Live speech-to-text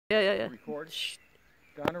Yeah. Record.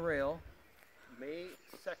 Doneraile, May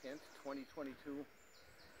 2nd, 2022.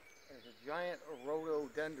 There's a giant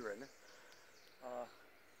rhododendron.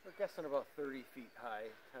 We're guessing about 30 feet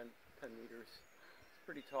high, 10 meters. It's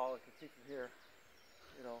pretty tall. You can see from here.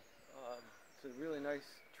 You know, it's a really nice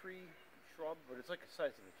tree, shrub, but it's like the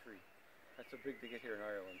size of a tree. That's so big to get here in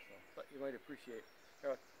Ireland, so but you might appreciate.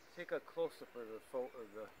 Here, I'll take a close-up of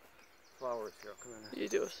the flowers here. Come in there. You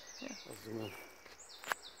do it. Yeah. I'll zoom in.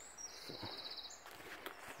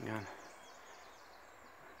 Hang on.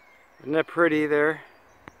 Isn't that pretty there?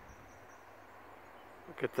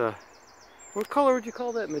 Look at the... What color would you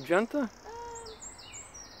call that? Magenta?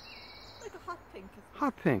 Like a hot pink.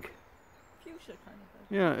 Hot pink. Fuchsia kind of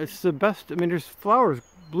thing. Yeah, it's the best. I mean, there's flowers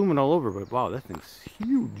blooming all over, but wow, that thing's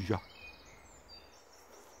huge.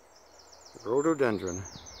 Rhododendron.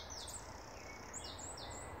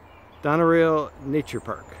 Doneraile Nature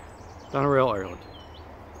Park. Doneraile, Ireland.